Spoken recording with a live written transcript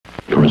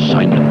Your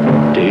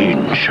assignment,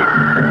 danger.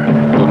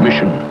 Your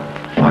mission,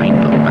 find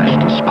the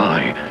master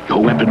spy.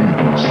 Your weapon,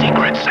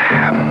 Secret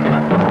Sam.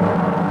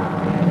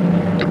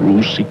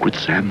 Through Secret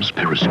Sam's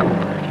periscope,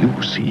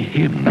 you see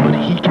him, but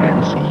he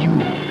can't see you.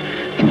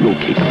 You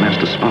locate the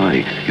master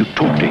spy, you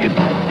talk to him,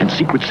 and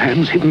Secret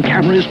Sam's hidden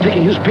camera is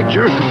taking his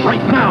picture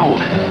right now.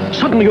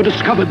 Suddenly you're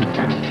discovered.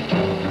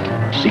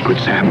 Secret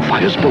Sam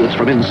fires bullets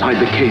from inside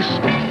the case.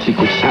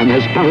 Secret Sam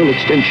has barrel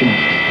extension.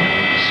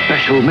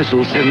 Special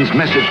missile sends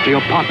message to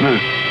your partner.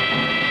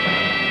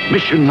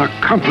 Mission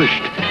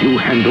accomplished. You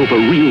hand over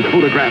real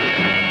photograph.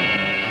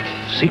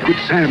 Secret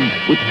Sam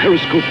with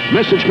periscope,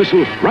 message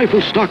missile,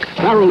 rifle stock,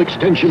 barrel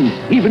extension,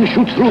 even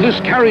shoots through this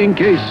carrying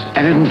case.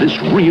 And this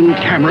real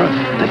camera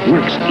that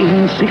works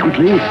in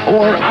secretly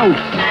or out.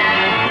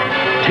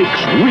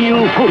 Takes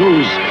real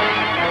photos.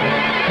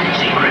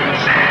 Secret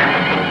Sam.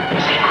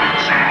 Secret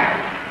Sam.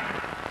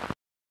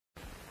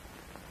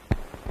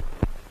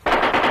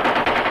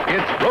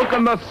 It's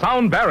broken the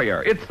sound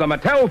barrier. It's the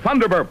Mattel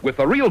Thunderburp with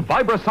the real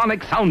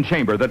vibrasonic sound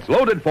chamber that's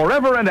loaded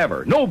forever and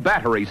ever. No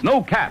batteries,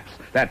 no caps.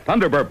 That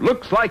Thunderburp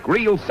looks like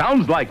real,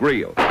 sounds like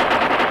real.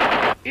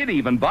 It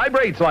even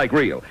vibrates like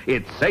real.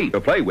 It's safe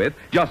to play with.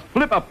 Just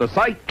flip up the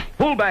sight,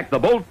 pull back the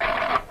bolt,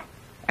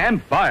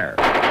 and fire.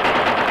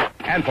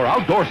 And for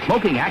outdoor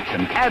smoking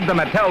action, add the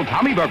Mattel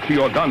Tommy Burp to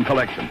your gun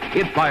collection.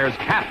 It fires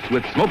caps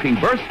with smoking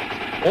bursts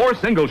or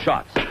single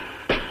shots.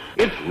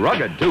 It's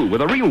rugged, too,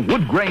 with a real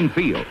wood grain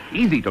feel.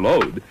 Easy to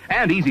load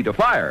and easy to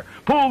fire.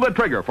 Pull the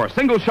trigger for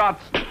single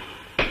shots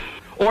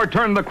or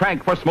turn the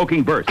crank for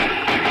smoking bursts.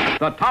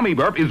 The Tommy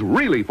Burp is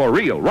really for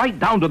real, right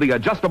down to the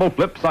adjustable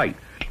flip sight.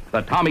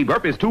 The Tommy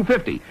Burp is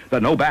 $2.50.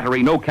 The no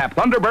battery, no cap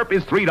Thunderburp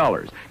is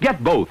 $3.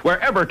 Get both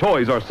wherever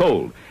toys are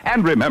sold.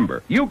 And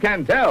remember, you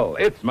can tell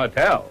it's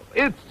Mattel.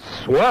 It's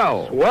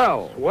swell,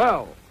 swell,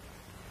 swell.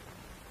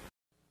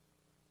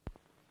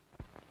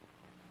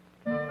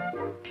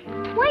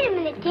 Wait a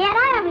minute, Dad.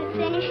 I haven't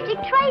finished Dick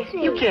Tracy.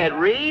 You can't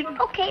read?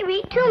 Okay,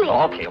 read to me.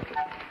 Oh, okay.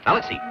 Now,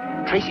 let's see.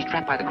 Tracy's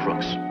trapped by the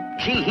crooks.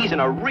 Gee, he's in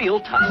a real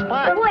tough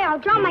spot. Boy, I'll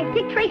draw my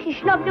Dick Tracy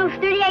snub-nosed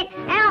 38,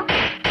 and I'll...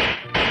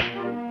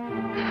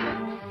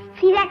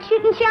 See that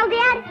shooting shell,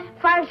 Dad?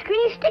 Fires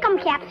screening stick-em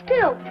caps,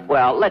 too.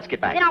 Well, let's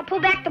get back. Then I'll pull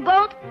back the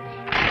bolt,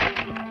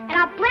 and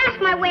I'll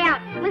blast my way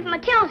out with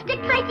Mattel's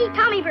Dick Tracy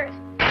Tommy Burst.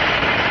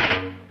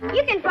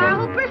 You can fire a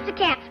whole burst of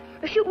caps,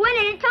 or shoot one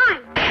at a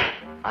time.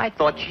 I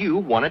thought you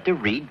wanted to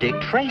read Dick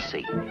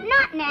Tracy.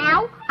 Not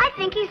now. I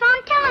think he's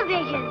on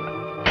television.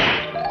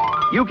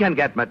 You can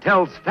get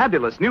Mattel's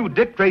fabulous new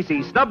Dick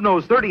Tracy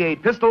Snub-Nose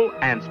 38 pistol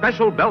and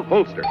special belt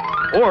holster,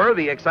 or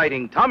the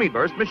exciting Tommy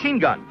Burst machine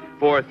gun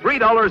for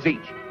 $3 each.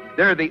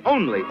 They're the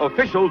only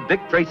official Dick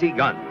Tracy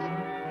guns.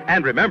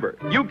 And remember,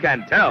 you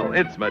can tell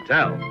it's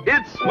Mattel.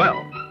 It's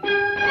swell.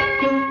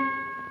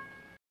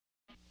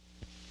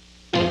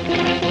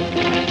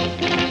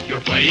 You're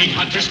playing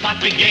hunter,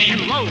 spot the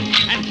game, load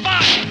and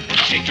fire.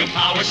 Take your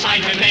power,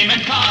 sign your name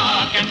and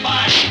cock and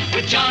fire.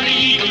 With Johnny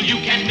Eagle you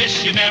can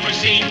miss. You've never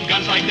seen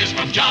guns like this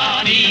from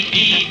Johnny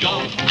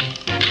Eagle.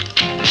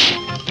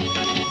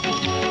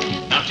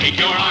 Now take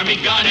your army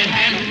gun in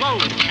hand,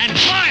 load and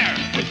fire.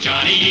 With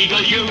Johnny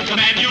Eagle you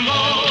command, you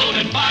load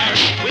and fire.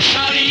 With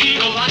Johnny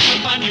Eagle lots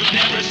of fun. You've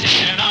never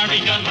seen an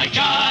army gun like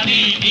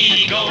Johnny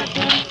Eagle.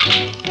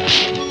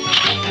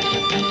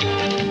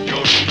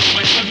 You're in the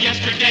quest of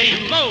yesterday,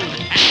 load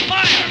and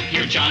fire.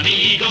 Here Johnny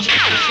Eagle's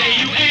to say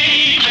you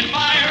aim and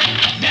fire.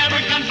 Never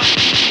guns like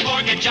this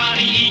before. Get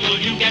Johnny Eagle,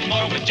 you get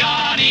more with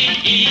Johnny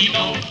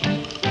Eagle.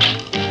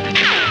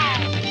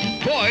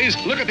 Boys,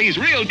 look at these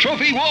real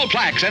trophy wall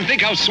plaques and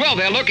think how swell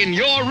they'll look in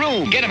your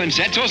room. Get them in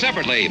sets or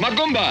separately.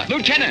 Magumba,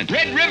 Lieutenant,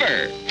 Red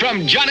River,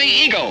 from Johnny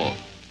Eagle,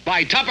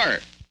 by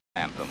Tupper.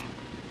 Anthem.